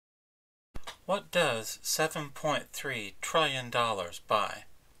What does $7.3 trillion buy?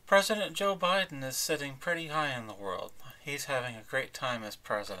 President Joe Biden is sitting pretty high in the world. He's having a great time as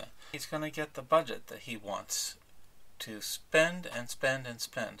president. He's going to get the budget that he wants to spend and spend and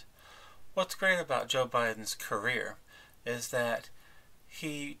spend. What's great about Joe Biden's career is that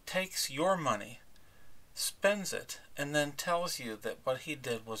he takes your money, spends it, and then tells you that what he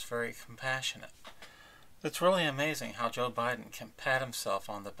did was very compassionate. It's really amazing how Joe Biden can pat himself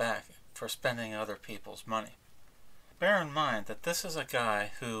on the back for spending other people's money. Bear in mind that this is a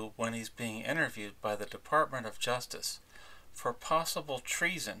guy who, when he's being interviewed by the Department of Justice for possible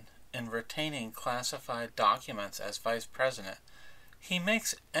treason in retaining classified documents as vice president, he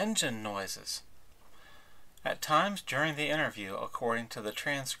makes engine noises. At times during the interview, according to the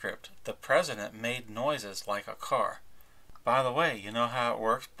transcript, the president made noises like a car. By the way, you know how it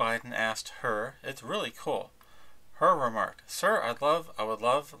works? Biden asked her. It's really cool. Her remarked, "Sir, I would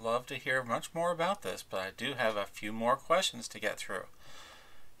love to hear much more about this, but I do have a few more questions to get through.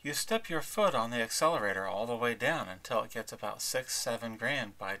 You step your foot on the accelerator all the way down until it gets about 6-7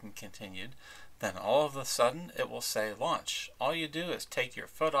 grand, Biden continued. Then all of a sudden it will say launch. All you do is take your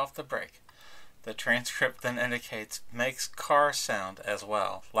foot off the brake." The transcript then indicates makes car sound as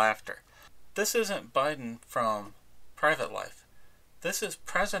well. Laughter. This isn't Biden from private life. This is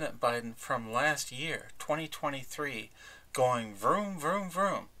President Biden from last year, 2023, going vroom, vroom,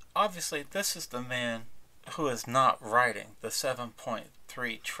 vroom. Obviously, this is the man who is not writing the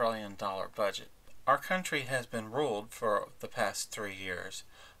 $7.3 trillion budget. Our country has been ruled for the past 3 years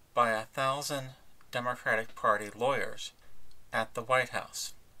by 1,000 Democratic Party lawyers at the White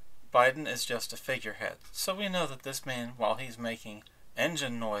House. Biden is just a figurehead. So we know that this man, while he's making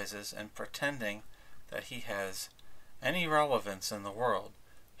engine noises and pretending that he has any relevance in the world,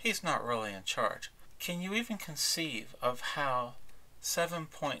 he's not really in charge. Can you even conceive of how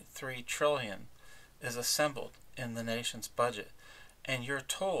 $7.3 trillion is assembled in the nation's budget, and you're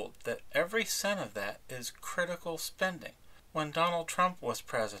told that every cent of that is critical spending? When Donald Trump was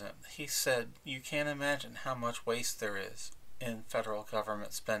president, he said you can't imagine how much waste there is in federal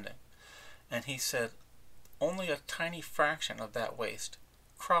government spending. And he said only a tiny fraction of that waste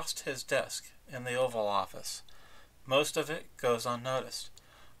crossed his desk in the Oval Office. Most of it goes unnoticed.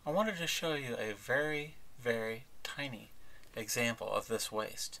 I wanted to show you a very, very tiny example of this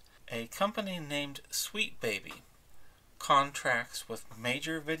waste. A company named Sweet Baby contracts with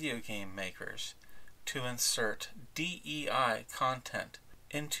major video game makers to insert DEI content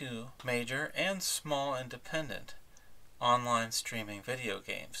into major and small independent online streaming video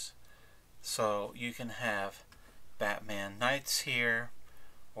games. So you can have Batman Knights here,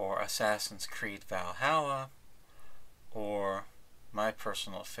 or Assassin's Creed Valhalla, or my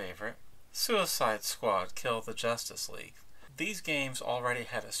personal favorite, Suicide Squad Kill the Justice League. These games already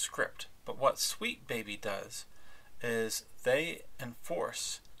had a script, but what Sweet Baby does is they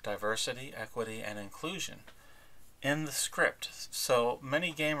enforce diversity, equity, and inclusion in the script. So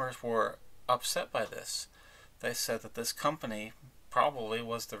many gamers were upset by this. They said that this company probably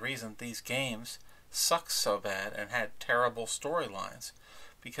was the reason these games sucked so bad and had terrible storylines,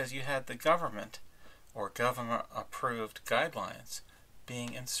 because you had the government or government-approved guidelines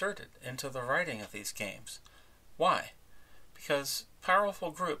being inserted into the writing of these games. Why? Because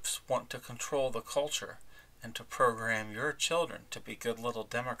powerful groups want to control the culture and to program your children to be good little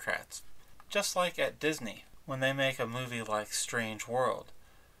Democrats. Just like at Disney, when they make a movie like Strange World,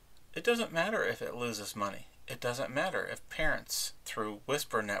 it doesn't matter if it loses money. It doesn't matter if parents, through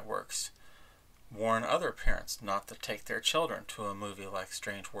whisper networks, warn other parents not to take their children to a movie like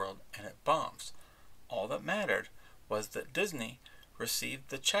Strange World and it bombs. All that mattered was that Disney received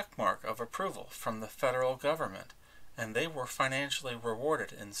the checkmark of approval from the federal government, and they were financially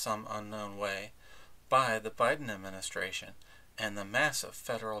rewarded in some unknown way by the Biden administration and the massive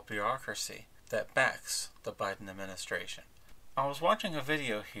federal bureaucracy that backs the Biden administration. I was watching a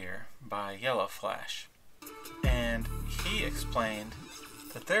video here by Yellow Flash, and he explained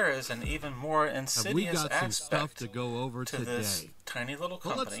that there is an even more insidious aspect to this tiny little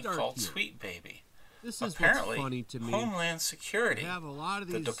company called Sweet Baby. Apparently, Homeland Security,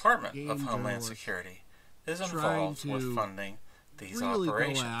 the Department of Homeland Security, is involved with funding these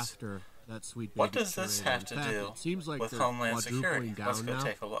operations. What does this have to do with Homeland Security? Let's go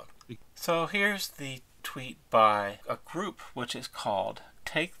take a look. So here's the tweet by a group which is called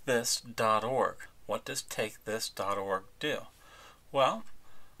TakeThis.org. What does TakeThis.org do? Well,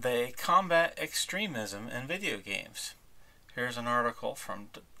 they combat extremism in video games. Here's an article from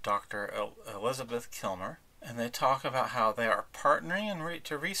Dr. Elizabeth Kilmer, and they talk about how they are partnering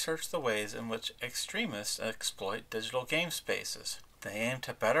to research the ways in which extremists exploit digital game spaces. They aim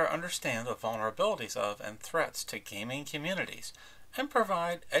to better understand the vulnerabilities of and threats to gaming communities and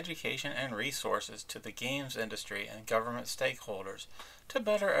provide education and resources to the games industry and government stakeholders to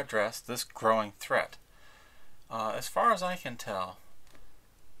better address this growing threat. As far as I can tell,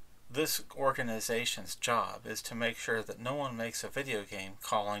 this organization's job is to make sure that no one makes a video game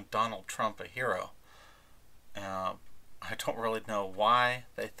calling Donald Trump a hero. I don't really know why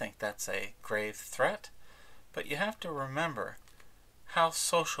they think that's a grave threat, but you have to remember how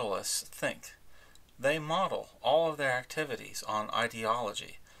socialists think. They model all of their activities on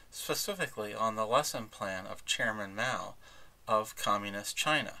ideology, specifically on the lesson plan of Chairman Mao of Communist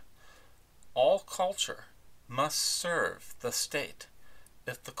China. All culture must serve the state.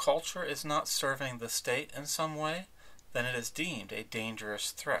 If the culture is not serving the state in some way, then it is deemed a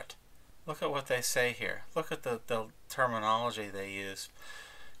dangerous threat. Look at what they say here. Look at the terminology they use.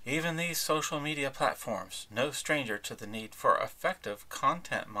 Even these social media platforms, no stranger to the need for effective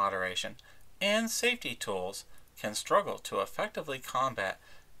content moderation and safety tools, can struggle to effectively combat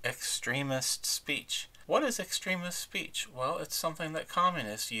extremist speech. What is extremist speech? Well, it's something that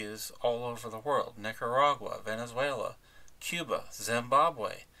communists use all over the world. Nicaragua, Venezuela, Cuba,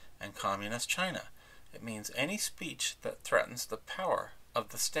 Zimbabwe, and communist China. It means any speech that threatens the power of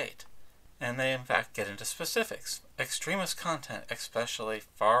the state. And they in fact get into specifics. Extremist content, especially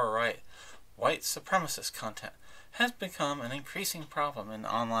far-right, white supremacist content, has become an increasing problem in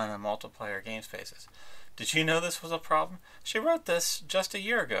online and multiplayer game spaces. Did you know this was a problem? She wrote this just a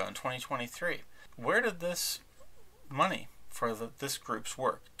year ago in 2023. Where did this money for this group's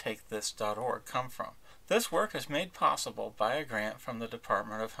work, TakeThis.org, come from? This work is made possible by a grant from the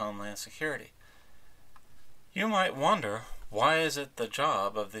Department of Homeland Security. You might wonder, why is it the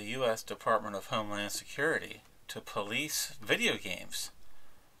job of the U.S. Department of Homeland Security to police video games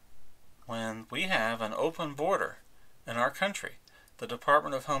when we have an open border in our country? The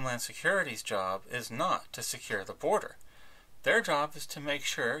Department of Homeland Security's job is not to secure the border. Their job is to make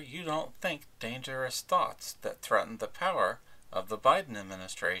sure you don't think dangerous thoughts that threaten the power of the Biden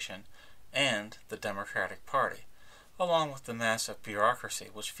administration and the Democratic Party, along with the massive bureaucracy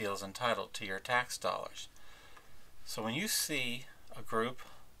which feels entitled to your tax dollars. So when you see a group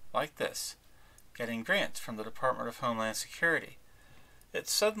like this getting grants from the Department of Homeland Security, it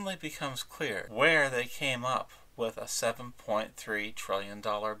suddenly becomes clear where they came up with a $7.3 trillion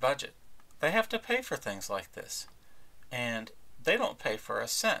budget. They have to pay for things like this, and they don't pay for a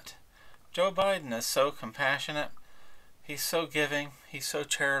cent. Joe Biden is so compassionate, he's so giving, he's so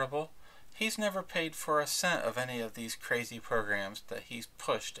charitable. He's never paid for a cent of any of these crazy programs that he's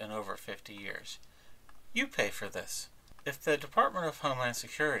pushed in over 50 years. You pay for this. If the Department of Homeland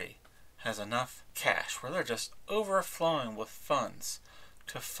Security has enough cash where they're just overflowing with funds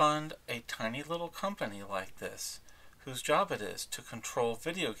to fund a tiny little company like this, whose job it is to control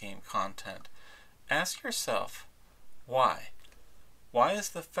video game content, ask yourself, why? Why is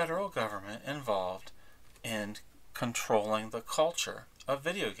the federal government involved in controlling the culture of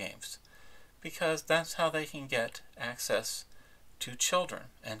video games? Because that's how they can get access to children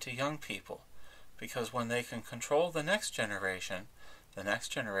and to young people. Because when they can control the next generation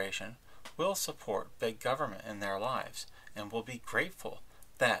will support big government in their lives and will be grateful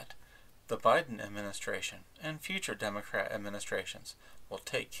that the Biden administration and future Democrat administrations will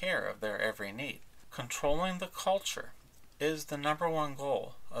take care of their every need. Controlling the culture is the #1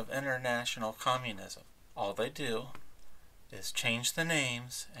 goal of international communism. All they do is change the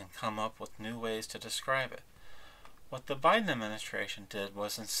names and come up with new ways to describe it. What the Biden administration did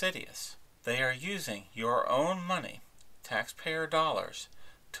was insidious. They are using your own money, taxpayer dollars,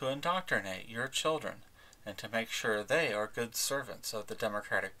 to indoctrinate your children and to make sure they are good servants of the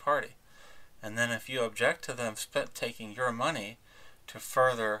Democratic Party. And then if you object to them taking your money to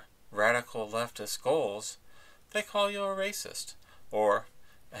further radical leftist goals, they call you a racist. Or,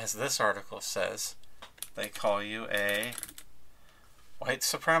 as this article says, they call you a white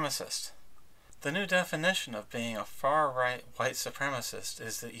supremacist. The new definition of being a far-right white supremacist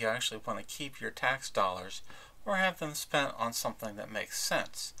is that you actually want to keep your tax dollars or have them spent on something that makes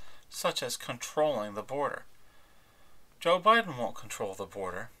sense, such as controlling the border. Joe Biden won't control the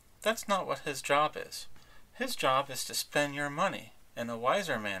border. That's not what his job is. His job is to spend your money in a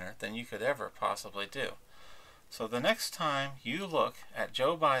wiser manner than you could ever possibly do. So the next time you look at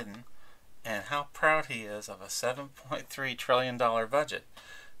Joe Biden and how proud he is of a $7.3 trillion budget,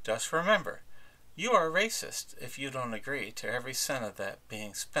 just remember, you are racist if you don't agree to every cent of that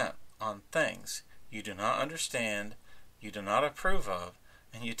being spent on things you do not understand, you do not approve of,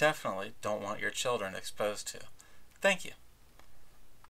 and you definitely don't want your children exposed to. Thank you.